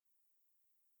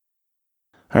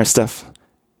All right, Steph,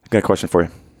 I got a question for you.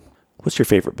 What's your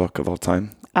favorite book of all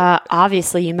time?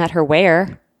 Obviously, You Met Her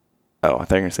Where? Oh, I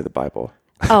thought you were going to say the Bible.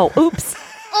 Oh, oops.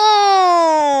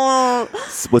 Oh.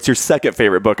 What's your second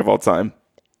favorite book of all time?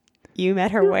 You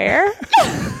Met Her Where?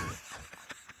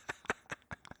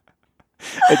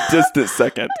 A distant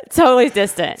second. Totally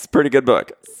distant. It's a pretty good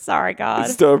book. Sorry, God.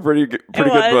 It's still a pretty good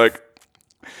book.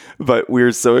 But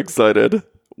we're so excited.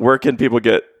 Where can people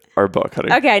get our book,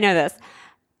 honey? Okay, I know this.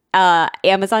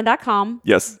 Amazon.com.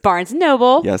 Yes. Barnes &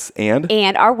 Noble. Yes, and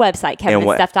our website,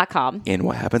 kevinandsteph.com. And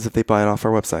what happens if they buy it off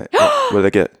our website? What do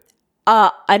they get?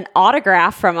 An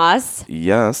autograph from us.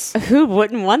 Yes. Who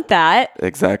wouldn't want that?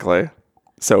 Exactly.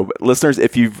 So, listeners,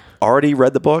 if you've already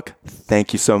read the book,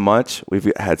 thank you so much.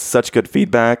 We've had such good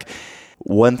feedback.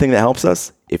 One thing that helps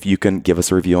us, if you can give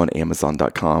us a review on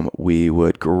Amazon.com, we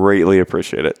would greatly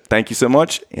appreciate it. Thank you so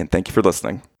much, and thank you for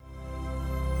listening.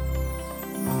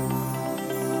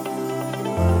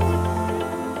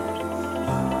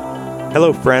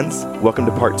 Hello, friends. Welcome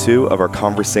to part 2 of our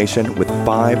conversation with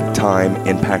 5-time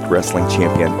Impact Wrestling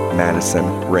champion Madison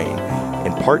Rayne.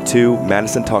 In part 2,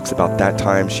 Madison talks about that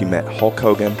time she met Hulk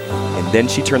Hogan, and then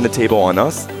she turned the table on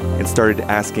us and started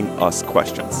asking us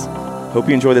questions. Hope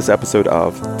you enjoy this episode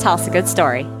of Tell Us a Good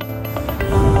Story.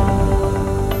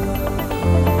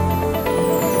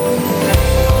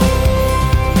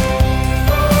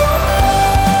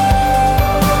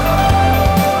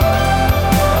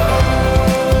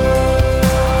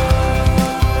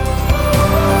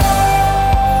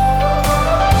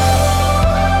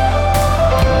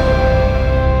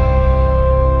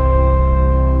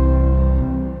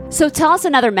 So tell us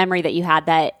another memory that you had,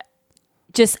 that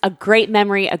just a great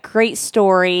memory, a great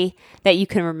story that you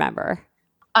can remember.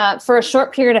 For a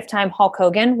short period of time, Hulk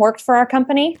Hogan worked for our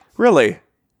company. Really?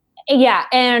 Yeah.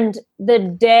 And the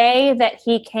day that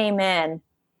he came in,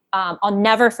 I'll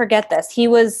never forget this.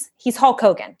 He's Hulk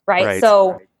Hogan, right?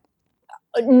 So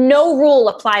no rule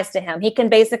applies to him. He can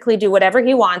basically do whatever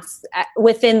he wants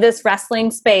within this wrestling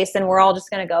space. And we're all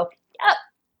just going to go, yep,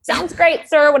 sounds great,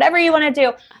 sir. Whatever you want to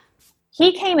do.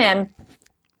 He came in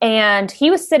and he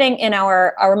was sitting in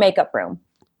our makeup room.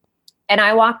 And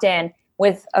I walked in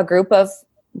with a group of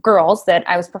girls that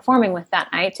I was performing with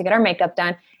that night to get our makeup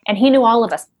done. And he knew all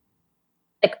of us,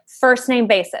 like first name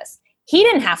basis. He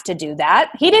didn't have to do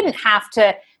that. He didn't have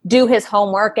to do his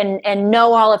homework and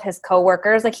know all of his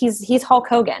coworkers. Like he's Hulk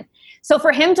Hogan. So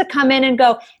for him to come in and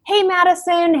go, hey,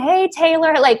 Madison, hey,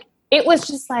 Taylor, like it was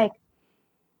just like,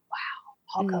 wow,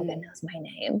 Hulk Hogan knows my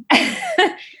name.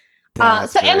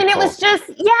 It was just,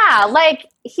 like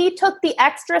he took the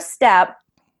extra step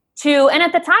to, and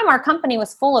at the time our company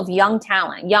was full of young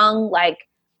talent, like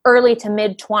early to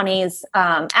mid 20s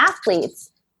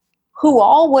athletes who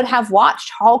all would have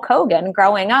watched Hulk Hogan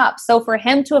growing up. So for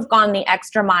him to have gone the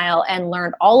extra mile and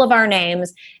learned all of our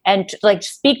names and like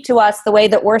speak to us the way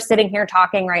that we're sitting here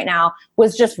talking right now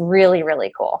was just really,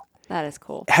 really cool. That is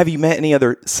cool. Have you met any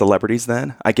other celebrities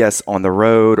then? I guess on the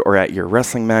road or at your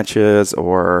wrestling matches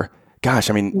or...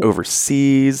 Gosh, I mean,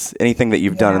 overseas, anything that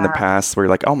you've done in the past where you're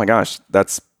like, oh my gosh,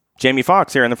 that's Jamie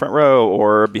Foxx here in the front row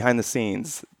or behind the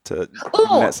scenes to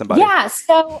met somebody. Yeah.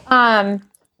 So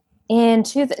in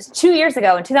 2 years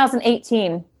ago, in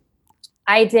 2018,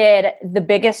 I did the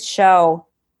biggest show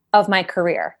of my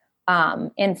career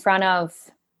in front of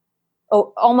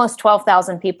almost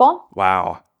 12,000 people.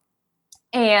 Wow.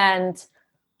 And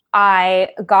I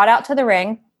got out to the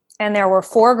ring and there were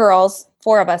 4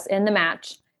 of us in the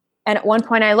match. And at one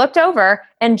point I looked over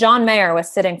and John Mayer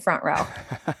was sitting front row.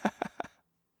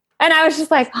 And I was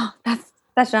just like, oh,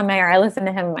 that's John Mayer. I listened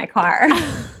to him in my car.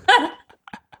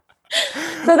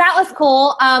 So that was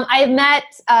cool. I met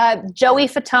Joey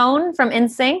Fatone from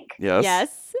NSYNC.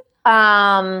 Yes.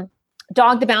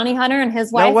 Dog the Bounty Hunter and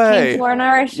his wife came to one of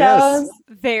our shows. Yes.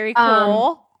 Very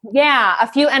cool. A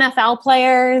few NFL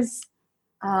players.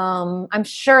 I'm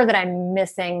sure that I'm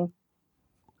missing...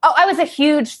 Oh, I was a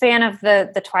huge fan of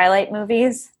the Twilight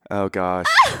movies. Oh gosh.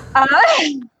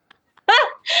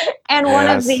 And one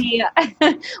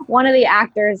of the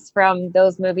actors from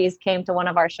those movies came to one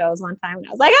of our shows one time, and I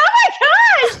was like, "Oh my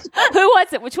gosh!" Who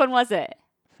was it? Which one was it?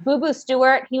 Boo Boo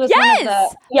Stewart. He was one of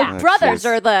the brothers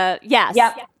or the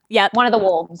Yep. One of the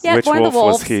wolves. Yeah, which one wolf of the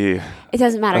wolves. was he? It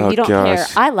doesn't matter. Oh, you don't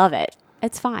gosh. care. I love it.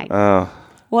 It's fine. Oh.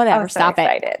 Whatever. I'm so Stop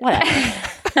excited. it.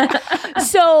 Whatever.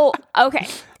 So, okay.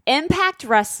 Impact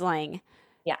Wrestling.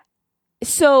 Yeah.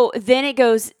 So then it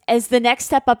goes as the next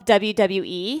step up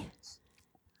WWE.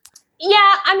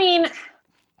 Yeah, I mean,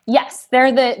 yes,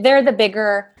 they're the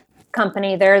bigger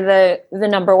company. They're the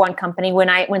number one company.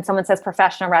 When someone says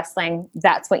professional wrestling,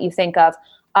 that's what you think of.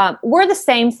 We're the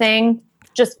same thing,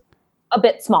 just a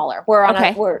bit smaller. We're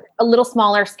on we're a little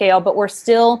smaller scale, but we're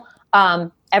still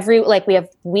we have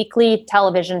weekly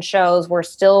television shows. We're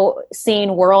still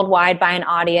seen worldwide by an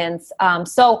audience.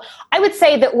 So I would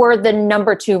say that we're the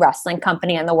number 2 wrestling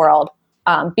company in the world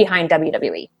behind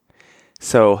WWE.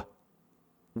 So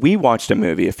we watched a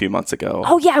movie a few months ago.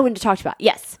 Oh yeah, I wanted to talk about.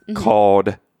 Yes.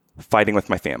 Called Fighting with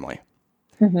My Family.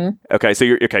 Okay, so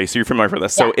you're familiar with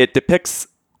this. Yeah. So it depicts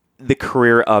the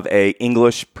career of a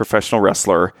English professional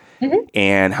wrestler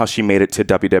and how she made it to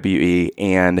WWE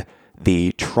and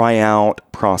the tryout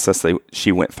process that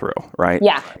she went through, right?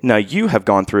 Yeah. Now you have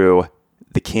gone through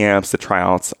the camps, the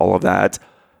tryouts, all of that.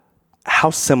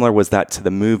 How similar was that to the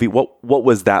movie? What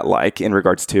was that like in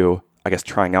regards to, I guess,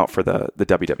 trying out for the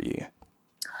WWE?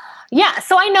 Yeah,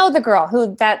 so I know the girl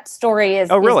who that story is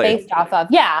based off of.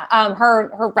 Yeah,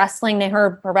 her wrestling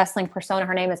persona,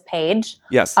 her name is Paige.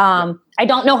 Yes. I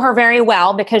don't know her very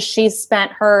well because she's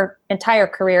spent her entire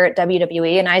career at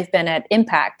WWE and I've been at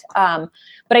Impact.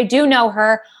 But I do know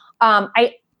her.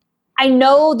 I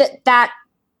know that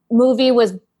movie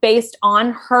was based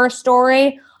on her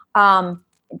story.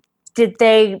 Did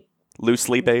they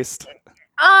loosely based?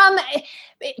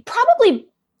 Probably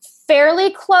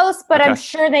fairly close, but I'm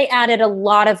sure they added a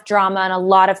lot of drama and a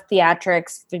lot of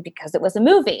theatrics because it was a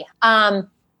movie. And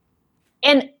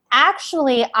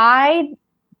actually I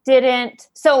didn't.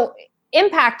 So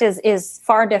Impact is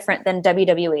far different than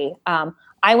WWE.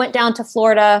 I went down to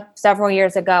Florida several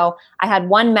years ago. I had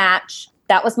one match.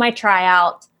 That was my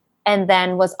tryout, and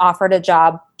then was offered a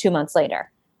job 2 months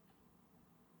later.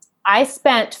 I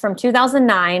spent from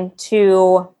 2009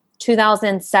 to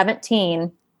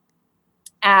 2017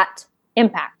 at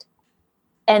Impact.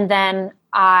 And then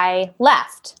I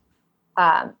left.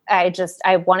 I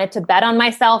wanted to bet on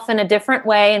myself in a different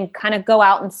way and kind of go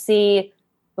out and see,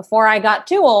 before I got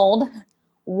too old,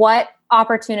 what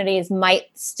opportunities might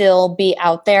still be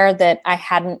out there that I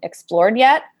hadn't explored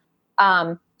yet.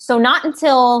 So not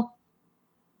until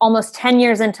almost 10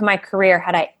 years into my career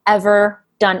had I ever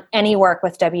done any work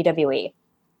with WWE.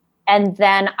 And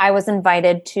then I was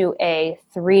invited to a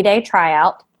 3-day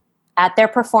tryout at their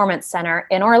performance center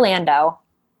in Orlando.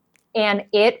 And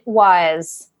it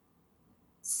was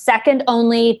second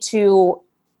only to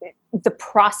the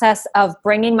process of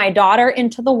bringing my daughter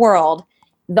into the world,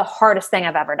 the hardest thing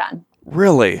I've ever done.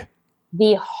 Really?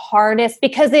 The hardest,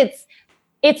 because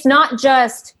it's not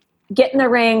just get in the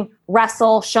ring,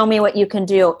 wrestle, show me what you can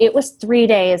do. It was 3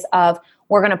 days of,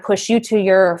 we're going to push you to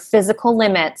your physical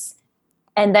limits.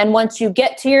 And then once you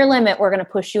get to your limit, we're going to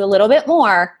push you a little bit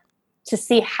more to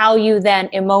see how you then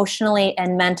emotionally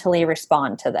and mentally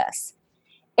respond to this.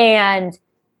 And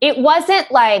it wasn't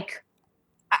like,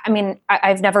 I mean,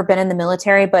 I've never been in the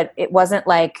military, but it wasn't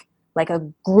like a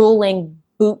grueling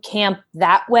boot camp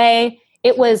that way.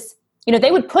 It was,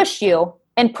 they would push you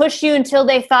until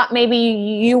they thought maybe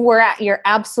you were at your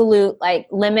absolute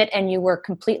limit and you were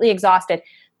completely exhausted.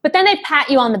 But then they'd pat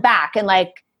you on the back and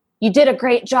you did a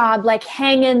great job,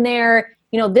 hang in there.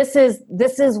 This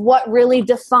is what really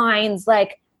defines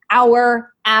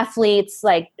our athletes,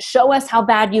 show us how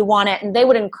bad you want it. And they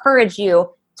would encourage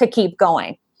you to keep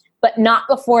going, but not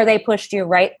before they pushed you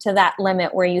right to that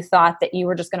limit where you thought that you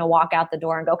were just going to walk out the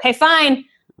door and go, okay, fine.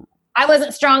 I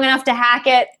wasn't strong enough to hack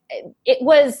it. It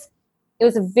was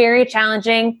a very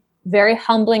challenging, very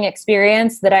humbling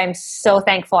experience that I'm so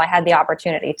thankful I had the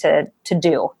opportunity to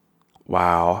do.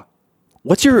 Wow.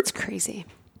 It's crazy.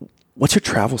 What's your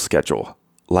travel schedule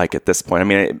like at this point? I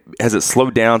mean, has it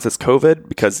slowed down since COVID?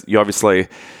 Because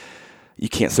you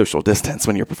can't social distance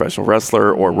when you're a professional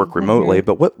wrestler or work remotely,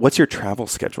 but what's your travel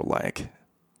schedule like?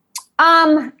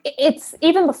 It's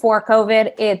even before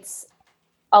COVID, it's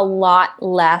a lot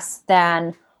less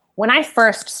than when I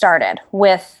first started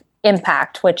with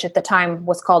Impact, which at the time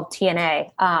was called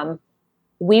TNA.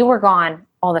 We were gone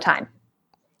all the time.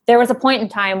 There was a point in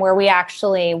time where we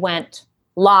actually went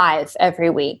live every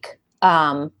week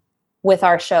with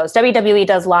our shows. WWE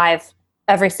does live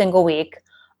every single week.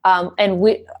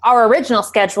 And our original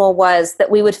schedule was that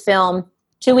we would film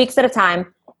 2 weeks at a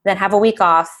time, then have a week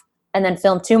off, and then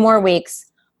film 2 more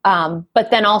weeks.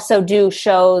 But then also do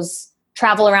shows,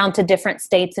 travel around to different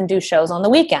states and do shows on the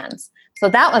weekends. So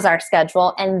that was our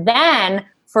schedule. And then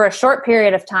for a short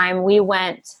period of time, we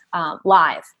went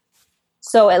live.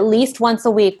 So at least once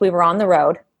a week we were on the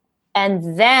road.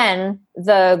 And then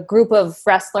the group of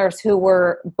wrestlers who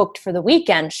were booked for the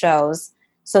weekend shows,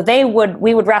 so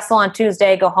we would wrestle on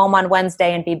Tuesday, go home on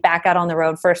Wednesday, and be back out on the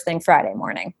road first thing Friday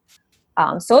morning.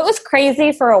 So it was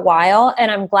crazy for a while, and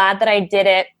I'm glad that I did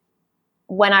it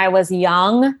when I was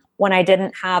young, when I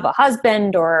didn't have a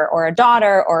husband or a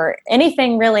daughter or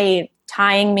anything really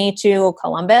tying me to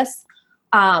Columbus.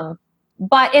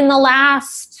 But in the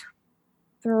last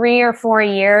 3 or 4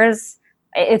 years,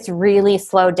 it's really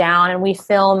slowed down, and we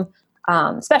film,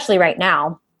 especially right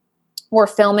now, we're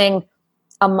filming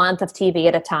a month of TV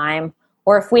at a time.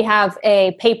 Or if we have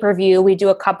a pay-per-view, we do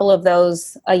a couple of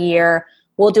those a year.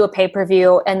 We'll do a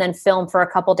pay-per-view and then film for a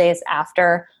couple days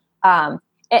after. And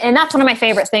that's one of my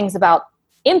favorite things about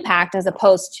Impact, as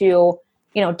opposed to,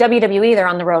 WWE, they're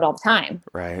on the road all the time.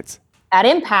 Right. At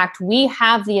Impact, we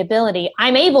have the ability,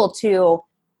 I'm able to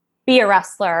be a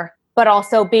wrestler, but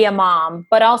also be a mom,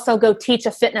 but also go teach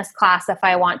a fitness class if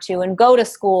I want to, and go to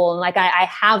school. And I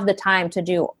have the time to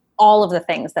do all of the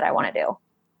things that I want to do.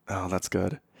 Oh, that's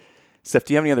good. Steph,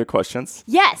 do you have any other questions?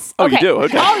 Yes. Oh, okay. you do?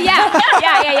 Okay. Oh, yeah.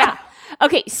 Yeah.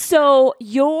 Okay, so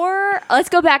let's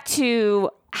go back to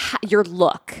your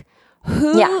look.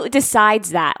 Who decides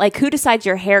that? Like, who decides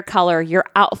your hair color, your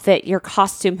outfit, your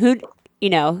costume? Who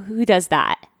does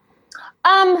that?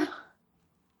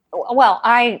 Well,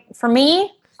 for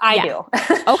me, I do.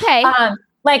 Okay.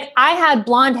 Like, I had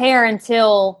blonde hair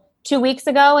until 2 weeks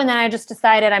ago, and then I just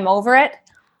decided I'm over it.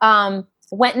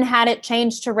 Went and had it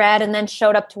changed to red, and then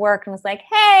showed up to work and was like,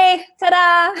 hey,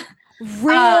 ta-da.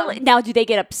 Really? Now, do they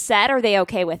get upset, or are they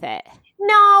okay with it?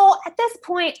 No, at this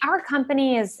point, our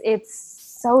company it's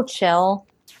so chill.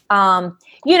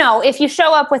 If you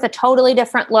show up with a totally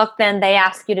different look, then they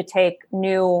ask you to take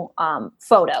new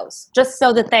photos, just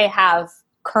so that they have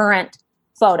current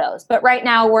photos. But right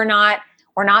now, we're not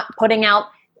putting out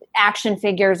action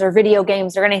figures or video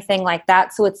games or anything like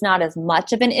that, so it's not as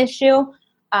much of an issue.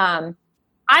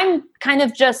 I'm kind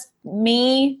of just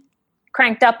me,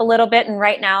 cranked up a little bit, and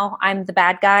right now I'm the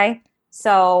bad guy.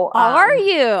 So are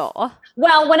you?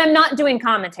 Well, when I'm not doing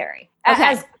commentary,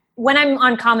 okay. When I'm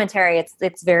on commentary,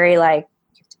 it's very like,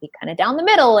 you have to be kind of down the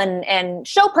middle and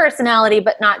show personality,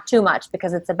 but not too much,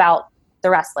 because it's about the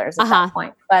wrestlers at that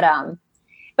point. But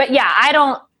yeah, I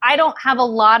don't have a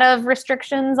lot of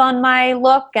restrictions on my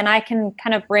look, and I can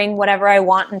kind of bring whatever I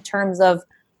want in terms of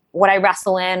what I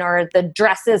wrestle in, or the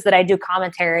dresses that I do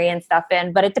commentary and stuff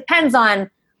in. But it depends on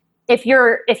if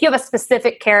you have a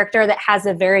specific character that has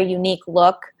a very unique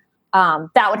look.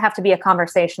 That would have to be a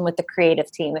conversation with the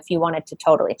creative team if you wanted to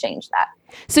totally change that.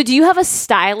 So do you have a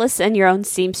stylist and your own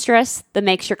seamstress that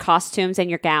makes your costumes and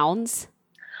your gowns?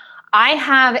 I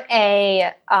have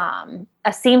a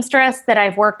seamstress that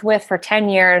I've worked with for 10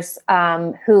 years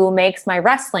who makes my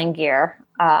wrestling gear.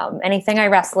 Anything I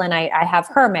wrestle in, I have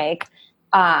her make.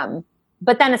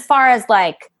 But then as far as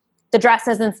like the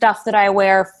dresses and stuff that I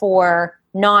wear for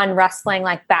non-wrestling,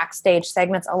 like backstage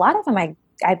segments, a lot of them I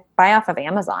buy off of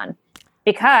Amazon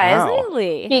because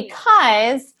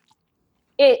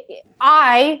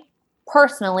I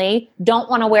personally don't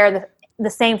want to wear the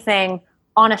same thing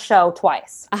on a show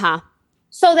twice.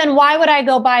 So then why would I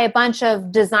go buy a bunch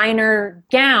of designer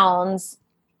gowns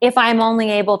if I'm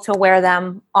only able to wear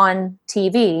them on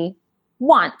TV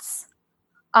once?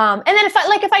 And then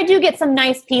if I do get some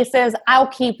nice pieces, I'll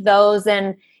keep those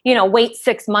and, wait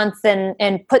 6 months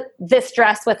and put this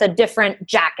dress with a different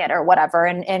jacket or whatever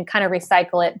and kind of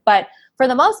recycle it. But for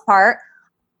the most part,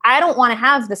 I don't want to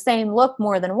have the same look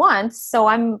more than once. So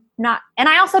I'm not, and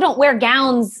I also don't wear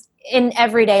gowns in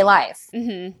everyday life.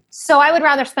 Mm-hmm. So I would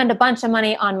rather spend a bunch of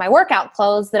money on my workout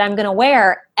clothes that I'm going to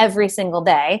wear every single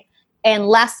day, and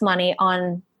less money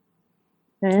on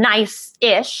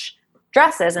nice-ish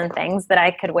dresses and things that I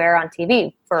could wear on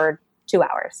TV for 2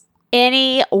 hours.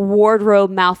 Any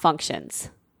wardrobe malfunctions?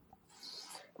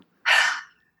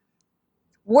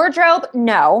 Wardrobe,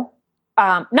 no.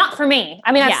 Not for me.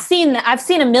 I mean, I've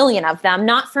seen a million of them.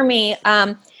 Not for me.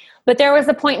 But there was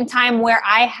a point in time where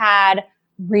I had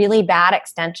really bad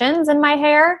extensions in my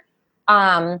hair.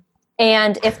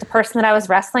 And if the person that I was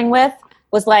wrestling with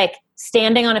was like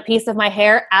standing on a piece of my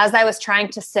hair as I was trying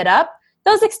to sit up,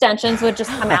 those extensions would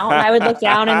just come out, and I would look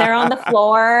down and they're on the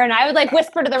floor, and I would like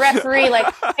whisper to the referee,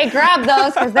 like, hey, grab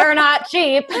those because they're not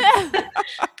cheap.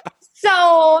 So,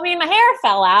 I mean, my hair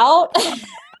fell out.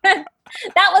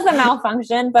 That was a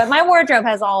malfunction, but my wardrobe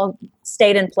has all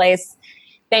stayed in place.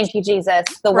 Thank you, Jesus,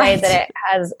 the way that it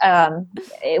has,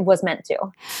 it was meant to.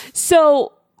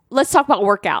 So let's talk about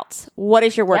workouts. What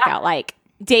is your workout like?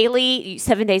 Daily,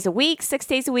 7 days a week, 6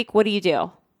 days a week? What do you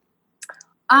do?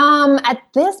 At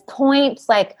this point,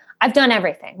 like, I've done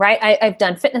everything, right? I've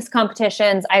done fitness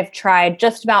competitions. I've tried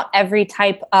just about every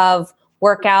type of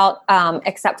workout,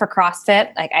 except for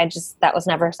CrossFit. Like, that was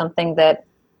never something that,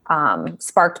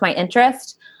 sparked my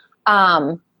interest.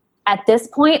 At this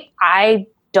point, I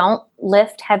don't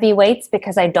lift heavy weights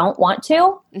because I don't want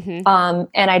to, and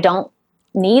I don't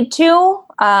need to.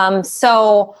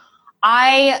 So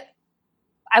I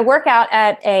work out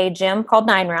at a gym called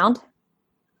 9 Round.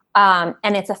 And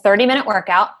it's a 30-minute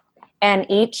workout. And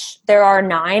there are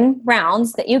 9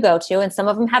 rounds that you go to. And some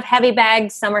of them have heavy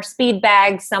bags. Some are speed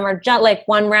bags. Some are like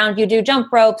one round you do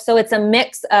jump rope. So it's a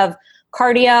mix of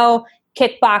cardio,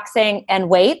 kickboxing, and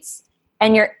weights.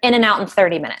 And you're in and out in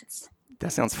 30 minutes.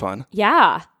 That sounds fun.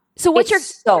 Yeah. So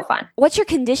so fun. What's your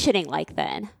conditioning like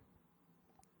then?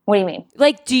 What do you mean?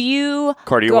 Like, do you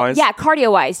cardio-wise? Yeah,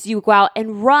 cardio-wise. Do you go out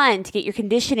and run to get your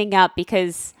conditioning up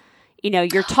because,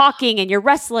 you're talking and you're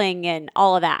wrestling and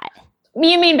all of that?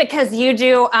 You mean because you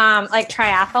do like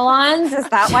triathlons? Is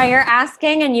that why you're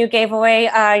asking? And you gave away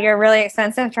your really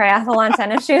expensive triathlon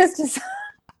tennis shoes to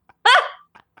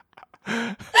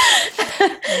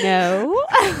No.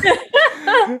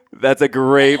 That's a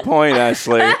great point,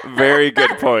 Ashley. Very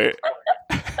good point.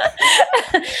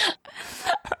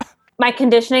 My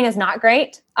conditioning is not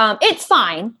great. It's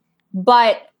fine,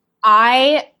 but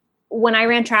when I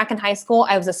ran track in high school,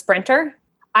 I was a sprinter.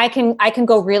 I can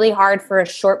go really hard for a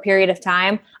short period of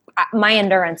time. My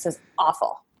endurance is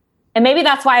awful. And maybe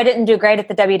that's why I didn't do great at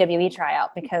the WWE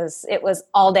tryout, because it was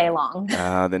all day long.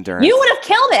 The endurance. You would have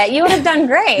killed it. You would have done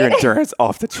great. Your endurance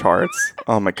off the charts.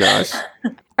 Oh my gosh.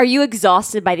 Are you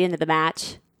exhausted by the end of the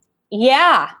match?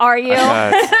 Yeah. Are you?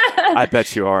 I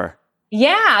bet you are.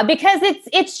 Yeah, because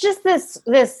it's just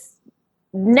this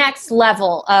next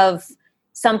level of,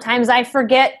 sometimes I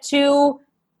forget to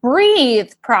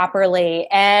breathe properly.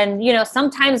 And,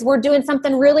 sometimes we're doing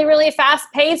something really, really fast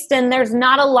paced and there's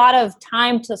not a lot of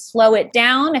time to slow it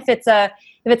down. If it's a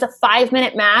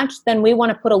 5-minute match, then we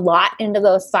want to put a lot into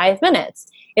those 5 minutes.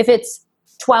 If it's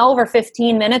 12 or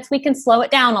 15 minutes, we can slow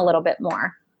it down a little bit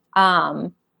more.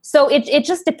 So it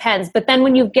just depends. But then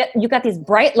when you got these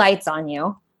bright lights on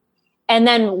you, and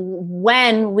then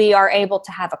when we are able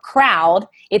to have a crowd,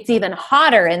 it's even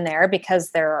hotter in there because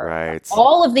there are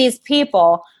all of these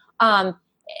people.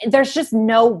 There's just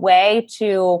no way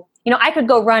to, I could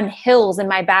go run hills in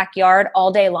my backyard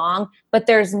all day long, but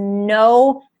there's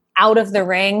no out of the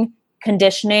ring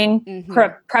conditioning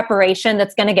preparation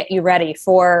that's going to get you ready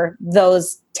for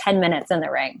those 10 minutes in the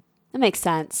ring. That makes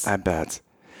sense. I bet.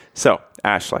 So,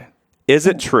 Ashley, is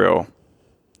it true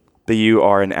that you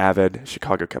are an avid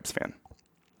Chicago Cubs fan?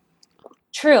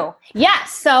 True.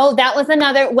 Yes. So that was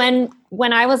another, when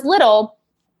I was little,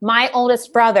 my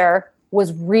oldest brother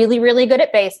was really, really good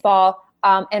at baseball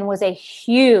and was a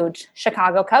huge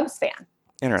Chicago Cubs fan.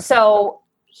 Interesting. So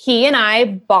he and I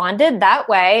bonded that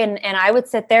way. And I would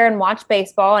sit there and watch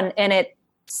baseball. And at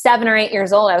 7 or 8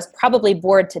 years old, I was probably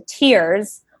bored to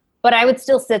tears, but I would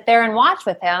still sit there and watch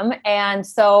with him. And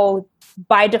so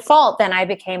by default, then I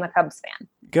became a Cubs fan.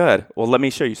 Good. Well, let me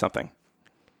show you something.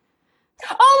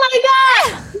 Oh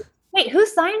my God! Wait, who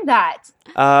signed that?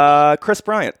 Chris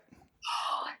Bryant.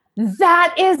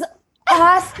 That is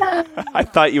awesome. I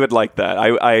thought you would like that.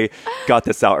 I got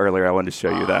this out earlier. I wanted to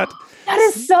show you that. That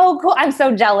is so cool. I'm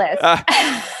so jealous.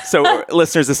 So,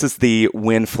 listeners, this is the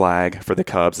win flag for the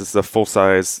Cubs. This is a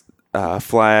full-size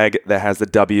flag that has the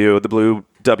blue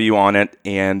W on it,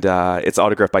 and it's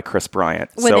autographed by Chris Bryant.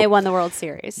 When they won the World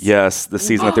Series. Yes, the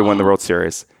season that they won the World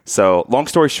Series. So, long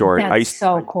story short,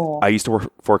 so cool. I used to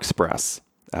work for Express,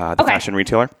 the fashion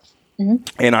retailer,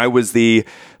 and I was the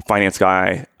finance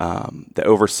guy that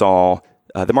oversaw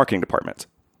the marketing department.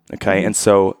 Okay, and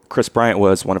so Chris Bryant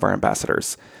was one of our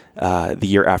ambassadors the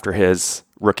year after his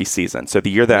rookie season. So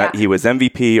the year that he was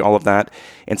MVP, all of that.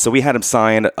 And so we had him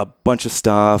sign a bunch of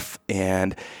stuff,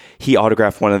 and he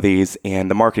autographed one of these,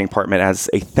 and the marketing department, as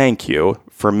a thank you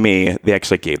for me, they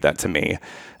actually gave that to me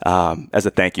as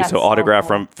a thank you. So autograph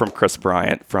from Chris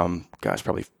Bryant from,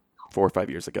 probably 4 or 5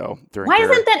 years ago. Why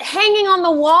isn't that hanging on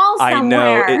the wall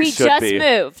somewhere? I know. We just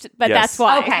moved, but that's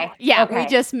why. Okay. Yeah, we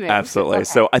just moved. Absolutely. Okay.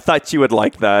 So I thought you would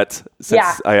like that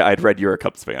since I'd read you're a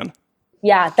Cubs fan.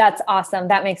 Yeah, that's awesome.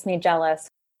 That makes me jealous.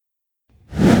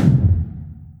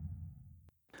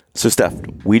 So, Steph,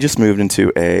 we just moved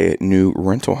into a new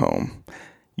rental home.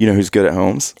 You know who's good at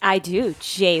homes? I do.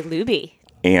 Jay Luby.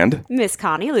 And? Miss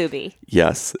Connie Luby.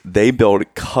 Yes. They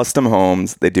build custom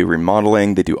homes. They do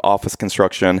remodeling. They do office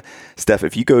construction. Steph,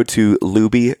 if you go to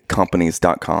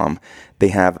lubycompanies.com, they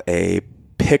have a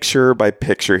picture by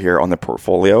picture here on the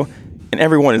portfolio. And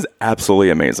everyone is absolutely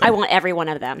amazing. I want every one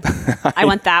of them. I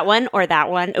want that one or that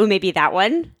one. Oh, maybe that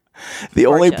one. The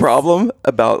only problem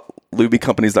about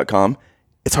lubycompanies.com,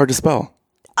 it's hard to spell.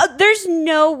 There's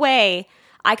no way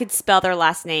I could spell their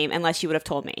last name unless you would have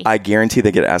told me. I guarantee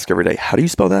they get asked every day, how do you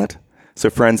spell that? So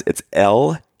friends, it's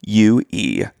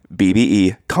LUEBBE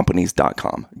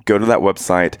companies.com. Go to that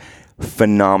website.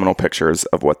 Phenomenal pictures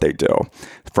of what they do.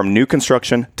 From new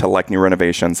construction to like new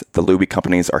renovations, the Luby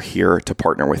companies are here to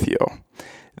partner with you.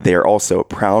 They are also a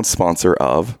proud sponsor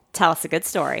of Tell us a good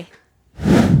story.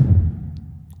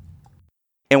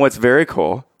 And what's very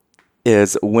cool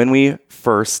is when we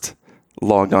first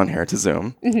logged on here to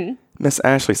Zoom, Miss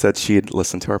Ashley said she'd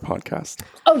listened to our podcast.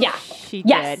 Oh, yeah. She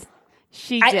did.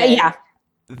 She did. Yeah.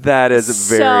 That is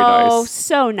very nice.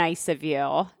 So nice of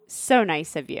you. So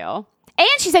nice of you. And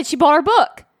she said she bought our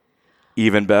book.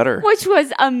 Even better. Which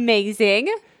was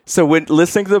amazing. So when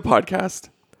listening to the podcast,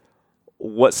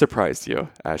 what surprised you,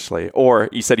 Ashley? Or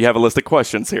you said you have a list of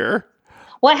questions here.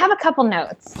 Well, I have a couple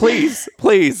notes. Please.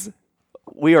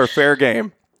 We are fair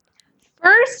game.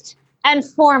 First and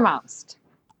foremost,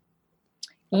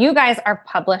 you guys are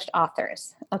published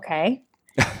authors, okay?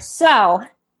 So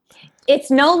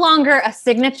it's no longer a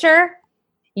signature.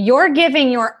 You're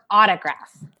giving your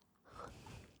autograph.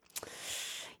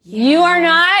 Yeah. You are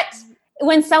not,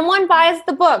 when someone buys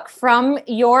the book from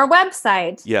your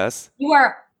website, yes, you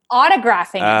are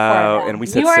autographing it for them. And we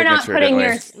said you are signature, not putting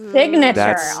your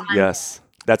signature on yes.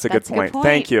 That's a good point.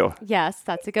 Thank you. Yes,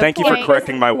 that's a good point. Thank you for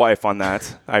correcting my wife on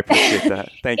that. I appreciate that.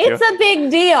 Thank you. It's a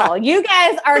big deal. You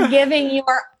guys are giving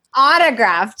your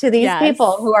autograph to these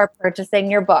people who are purchasing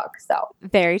your book. So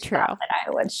very true. That I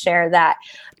would share that.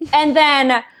 And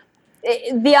then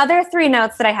the other 3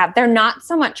 notes that I have, they're not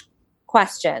so much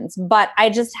questions, but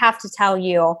I just have to tell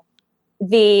you,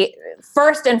 the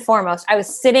first and foremost, I was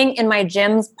sitting in my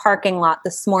gym's parking lot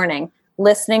this morning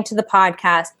listening to the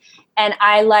podcast, and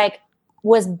I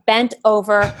was bent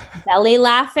over belly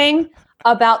laughing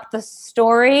about the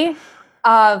story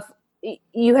of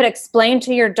you had explained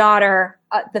to your daughter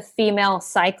the female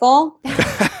cycle.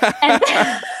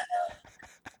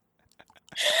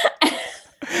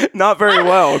 Not very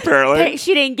well, apparently.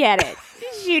 She didn't get it.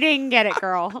 She didn't get it,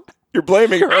 girl. You're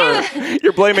blaming her.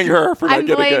 You're blaming her for not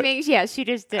getting it. Yeah, she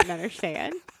just didn't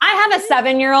understand. I have a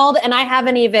 7-year-old, and I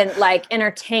haven't even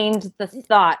entertained the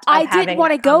thought. I didn't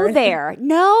want to go there.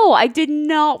 No, I did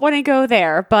not want to go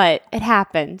there, but it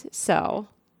happened. So,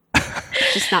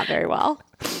 just not very well.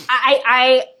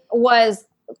 I was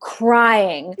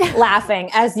crying, laughing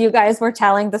as you guys were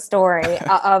telling the story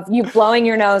of you blowing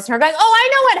your nose and her going, "Oh, I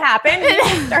know what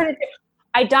happened."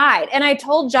 I died, and I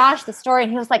told Josh the story,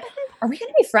 and he was like, "Are we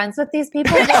going to be friends with these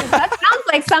people? That sounds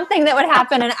like something that would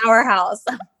happen in our house."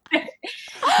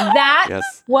 That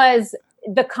was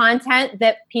the content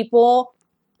that people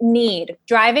need.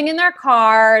 Driving in their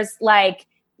cars,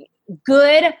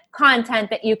 good content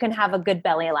that you can have a good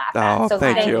belly laugh at. So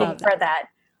thank you for that.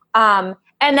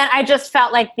 And then I just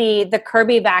felt like the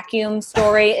Kirby vacuum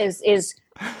story is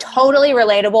totally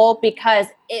relatable, because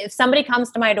if somebody comes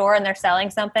to my door and they're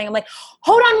selling something, I'm like,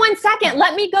 hold on 1 second.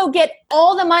 Let me go get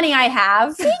all the money I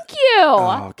have. Thank you.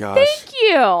 Oh, gosh. Thank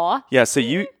you. Yeah, so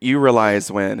you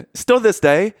realize when, still this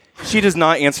day, she does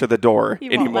not answer the door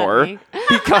anymore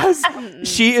because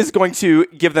she is going to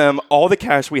give them all the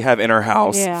cash we have in our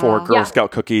house for Girl Scout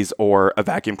cookies or a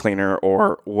vacuum cleaner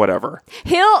or whatever.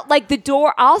 He'll, the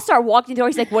door, I'll start walking the door.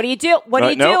 He's like, what are you doing? What are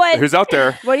you doing? Who's out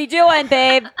there? What are you doing,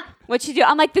 babe? What you do?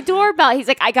 I'm like, the doorbell. He's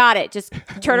like, I got it. Just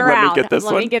turn around. Let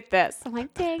me get this. I'm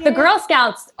like, dang it. The Girl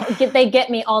Scouts, they get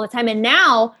me all the time. And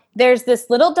now there's this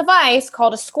little device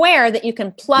called a Square that you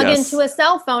can plug into a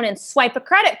cell phone and swipe a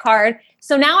credit card.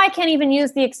 So now I can't even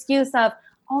use the excuse of,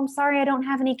 "Oh, I'm sorry, I don't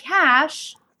have any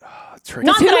cash."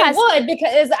 Not that I would,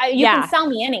 because you can sell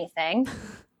me anything.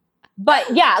 But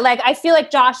I feel like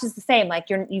Josh is the same.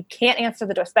 You can't answer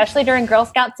the door, especially during Girl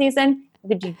Scout season.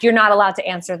 You're not allowed to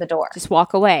answer the door. Just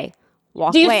walk away.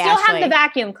 Do you still have the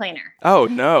vacuum cleaner? Oh,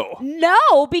 no.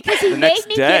 No, because he made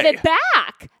me give it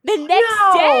back the next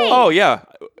day. Oh, yeah.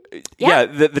 Yeah,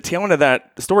 the tail end of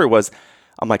that story was,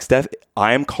 I'm like, Steph,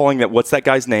 I'm calling that. What's that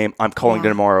guy's name? I'm calling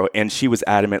tomorrow. And she was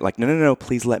adamant, no,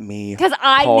 please let me. Because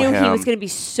I knew he was going to be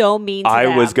so mean to them.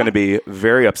 I was going to be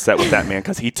very upset with that man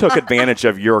because he took advantage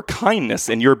of your kindness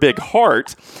and your big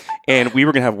heart. And we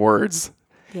were going to have words.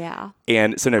 Yeah.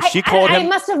 And so she called him. I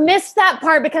must have missed that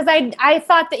part because I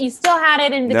thought that you still had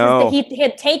it, and because he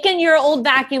had taken your old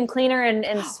vacuum cleaner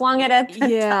and swung it at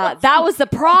the top. That was the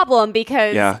problem,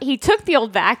 because he took the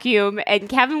old vacuum and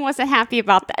Kevin wasn't happy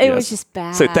about that. It was just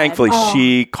bad. So thankfully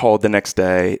she called the next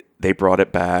day. They brought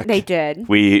it back. They did.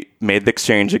 We made the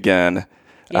exchange again.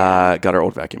 Got our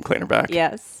old vacuum cleaner back.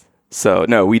 Yes. So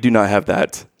no, we do not have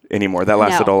that anymore. That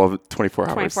lasted all of 24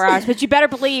 hours. 24 hours. But you better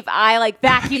believe I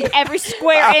vacuumed every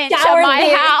square inch of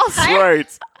my house.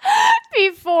 Right.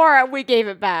 Before we gave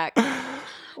it back.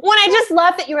 When I just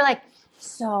love that you were like,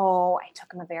 so I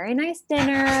took him a very nice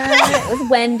dinner. It was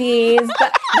Wendy's.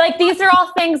 But these are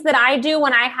all things that I do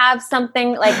when I have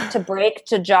something to break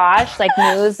to Josh,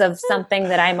 news of something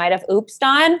that I might have oopsed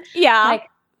on. Yeah.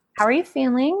 How are you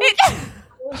feeling? How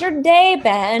was your day,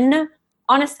 Ben?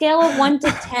 on a scale of 1 to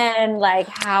 10, like,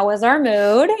 how was our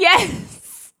mood?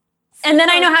 Yes. And then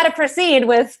I know how to proceed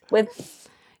with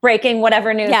breaking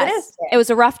whatever news it is. It was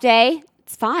a rough day.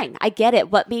 It's fine. I get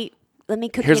it. Let me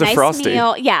cook you a nice Frosty.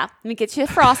 meal. Yeah. Let me get you a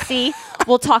Frosty.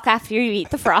 We'll talk after you eat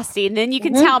the Frosty. And then you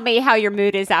can tell me how your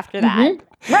mood is after that.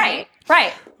 Right.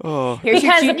 Oh. Here's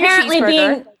Because your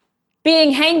apparently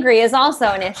being hangry is also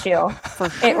an issue. For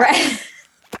sure.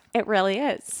 It really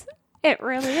is. It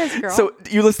really is, girl. So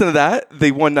you listened to that?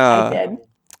 The one. I did.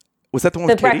 Was that the one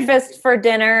The with Katie? breakfast for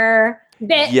dinner.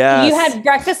 Yes. You had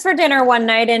breakfast for dinner one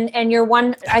night, and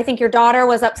I think your daughter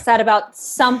was upset about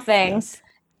something. Yes.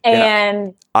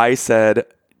 And I said,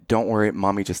 "Don't worry,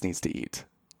 mommy just needs to eat.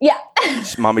 yeah.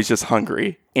 Mommy's just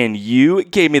hungry." And you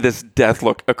gave me this death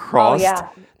look across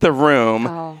the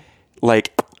room,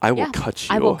 like, "I will cut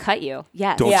you. I will cut you."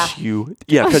 Yes. Don't you?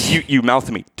 Yeah, because you mouthed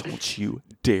to me, "Don't you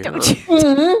dare."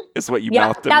 Is what you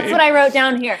mouthed to me. That's what I wrote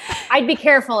down here. I'd be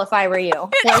careful if I were you.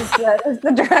 Was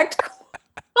the direct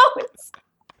quotes.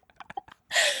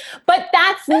 But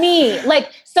that's me.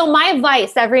 Like, so my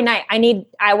vice every night,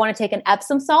 I want to take an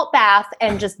Epsom salt bath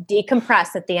and just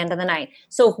decompress at the end of the night.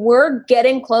 So if we're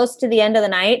getting close to the end of the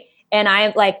night and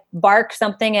I like bark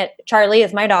something at Charlie,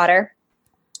 is my daughter,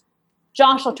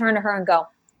 Josh will turn to her and go,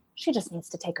 "She just needs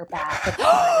to take her bath." It's fine.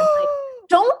 I'm like,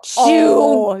 don't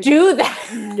you do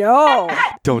that. No.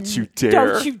 Don't you dare.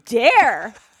 Don't you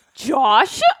dare.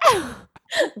 Josh.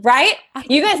 Right?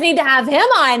 You guys need to have him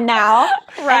on now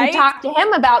and talk to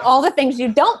him about all the things you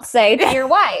don't say to your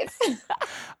wife.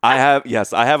 I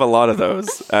have a lot of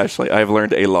those, Ashley. I've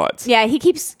learned a lot. Yeah, he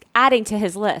keeps adding to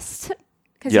his list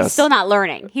because he's still not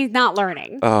learning. He's not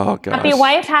learning. Oh, gosh. Happy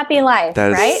wife, happy life,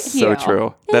 That is right? so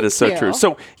true. That is so true.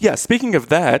 So, yeah, speaking of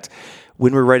that,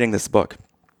 when we're writing this book,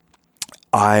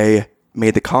 I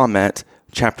made the comment,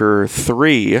 chapter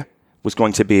 3 was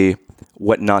going to be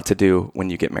what not to do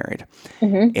when you get married.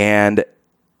 And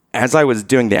as I was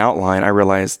doing the outline, I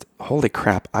realized, holy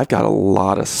crap, I've got a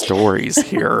lot of stories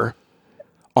here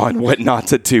on what not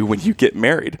to do when you get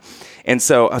married. And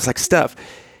so I was like, Steph,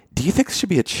 do you think this should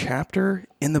be a chapter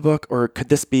in the book, or could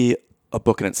this be a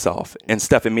book in itself? And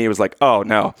Steph and me was like, oh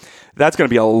no, that's going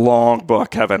to be a long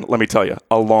book, Kevin. Let me tell you,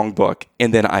 a long book.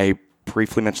 And then I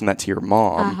briefly mentioned that to your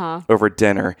mom over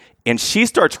dinner, and she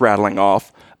starts rattling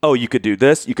off, oh, you could do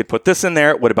this, you could put this in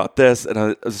there, what about this? And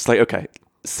I was just like, okay,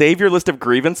 save your list of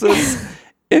grievances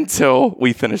until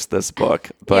we finish this book.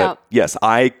 But yes,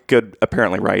 I could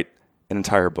apparently write an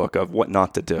entire book of what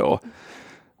not to do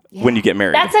when you get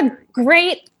married. That's a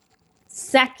great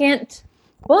second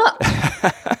book.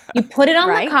 You put it on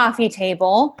the coffee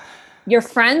table. Your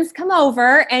friends come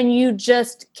over and you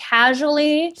just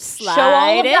casually show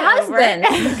all of the husbands.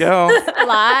 There you go.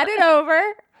 Slide it over.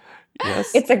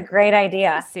 Yes. It's a great idea.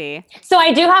 Let's see. So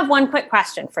I do have one quick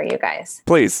question for you guys.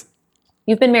 Please.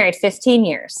 You've been married 15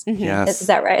 years. Yes. Is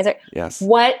that right? Yes.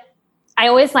 What I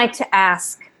always like to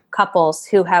ask couples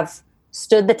who have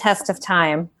stood the test of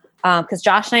time, because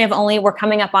Josh and I we're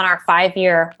coming up on our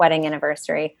 5-year wedding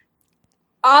anniversary.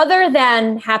 Other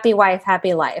than happy wife,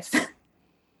 happy life,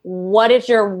 what is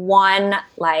your one,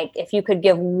 like, if you could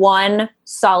give one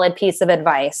solid piece of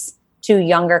advice to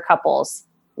younger couples,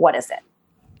 what is it?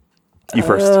 You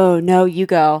first. Oh, no, you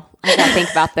go. I got to think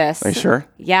about this. Are you sure?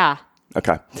 Yeah.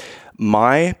 Okay.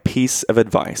 My piece of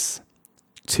advice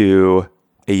to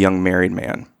a young married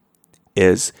man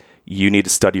is you need to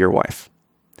study your wife.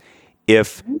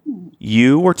 If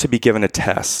you were to be given a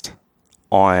test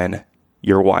on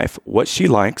your wife, what she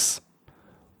likes,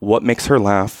 what makes her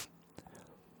laugh,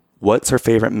 what's her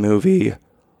favorite movie,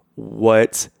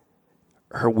 what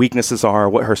her weaknesses are,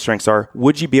 what her strengths are,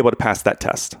 would you be able to pass that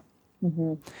test?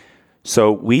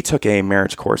 So we took a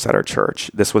marriage course at our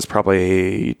church. This was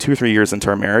probably 2 or 3 years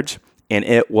into our marriage, and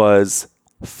it was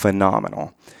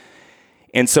phenomenal.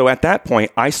 And so at that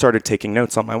point, I started taking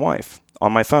notes on my wife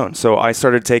on my phone. So I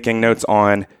started taking notes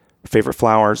on favorite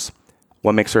flowers,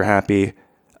 what makes her happy,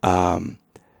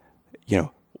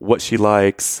 what she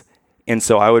likes. And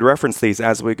so I would reference these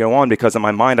as we go on, because in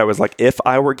my mind, I was like, if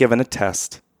I were given a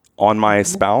test on my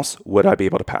spouse, would I be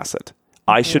able to pass it?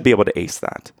 I should be able to ace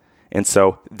that. And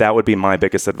so that would be my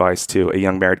biggest advice to a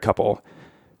young married couple,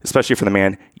 especially for the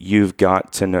man. You've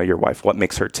got to know your wife. What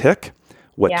makes her tick?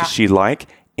 What does she like?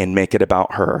 And make it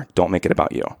about her. Don't make it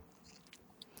about you.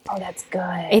 Oh, that's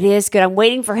good. It is good. I'm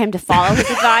waiting for him to follow his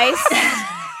advice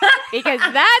because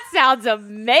that sounds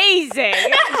amazing.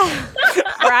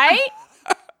 Right?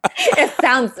 It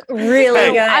sounds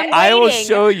really good. I will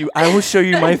show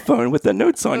you my phone with the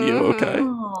notes on you. Okay.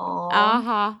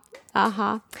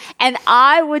 And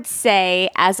I would say,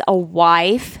 as a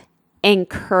wife,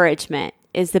 encouragement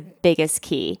is the biggest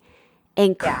key.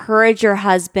 encourage your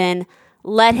husband,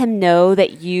 let him know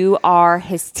that you are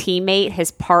his teammate,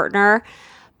 his partner.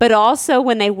 But also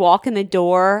when they walk in the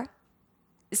door,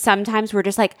 sometimes we're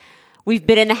just like, we've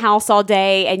been in the house all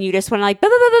day and you just want to like, blah,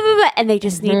 blah, blah, blah, blah, and they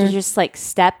just need to just like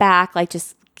step back, like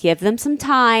just give them some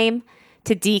time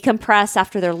to decompress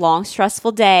after their long,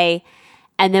 stressful day.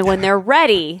 And then when they're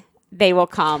ready, they will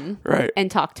come and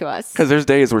talk to us. Because there's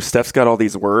days where Steph's got all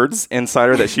these words inside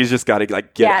her that she's just got to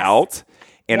like get out.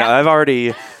 And I've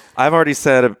already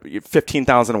said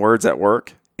 15,000 words at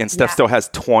work, and Steph still has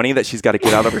 20 that she's got to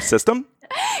get out of her system.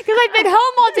 Because I've been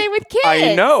home all day with kids.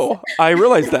 I know. I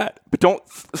realize that. But don't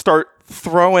start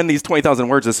throwing these 20,000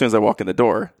 words as soon as I walk in the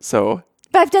door. So,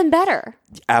 but I've done better.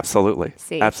 Absolutely.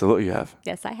 See? Absolutely you have.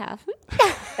 Yes, I have.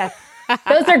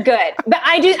 Those are good. But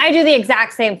I do the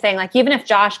exact same thing. Like even if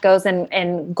Josh goes and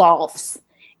golfs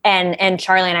and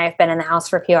Charlie and I have been in the house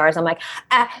for a few hours, I'm like,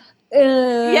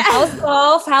 how's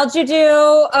golf? How'd you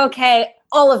do? Okay.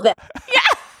 All of this.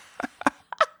 Yeah.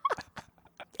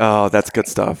 Oh, that's good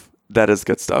stuff. That is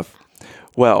good stuff.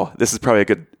 Well, this is probably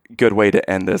a good way to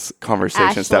end this conversation,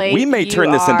 Ashley, Steph. We may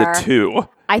turn this into 2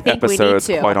 episodes,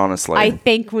 we need to. Quite honestly. I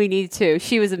think we need to.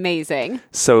 She was amazing.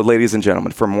 So, ladies and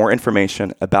gentlemen, for more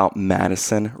information about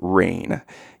Madison Rayne,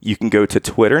 you can go to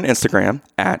Twitter and Instagram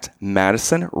at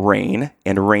Madison Rayne,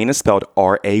 and Rayne is spelled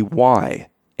Rayne.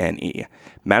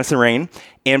 Madison Rayne.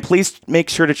 And please make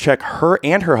sure to check her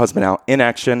and her husband out in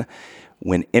action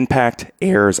when Impact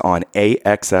airs on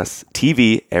AXS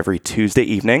TV every Tuesday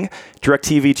evening.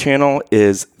 DirecTV channel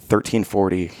is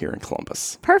 1340 here in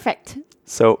Columbus. Perfect.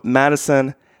 So,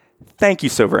 Madison, thank you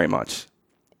so very much.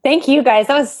 Thank you, guys.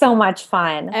 That was so much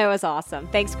fun. It was awesome.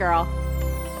 Thanks, girl.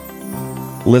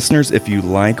 Listeners, if you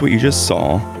like what you just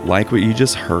saw, like what you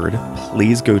just heard,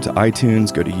 please go to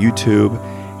iTunes, go to YouTube,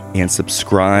 and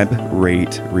subscribe,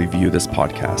 rate, review this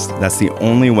podcast. That's the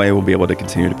only way we'll be able to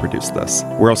continue to produce this.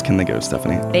 Where else can they go,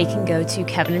 Stephanie? They can go to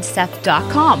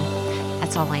kevinandsteph.com.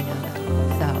 That's all I know.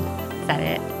 So, is that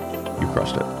it? You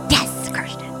crushed it. Yes,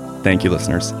 crushed it. Thank you,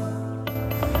 listeners.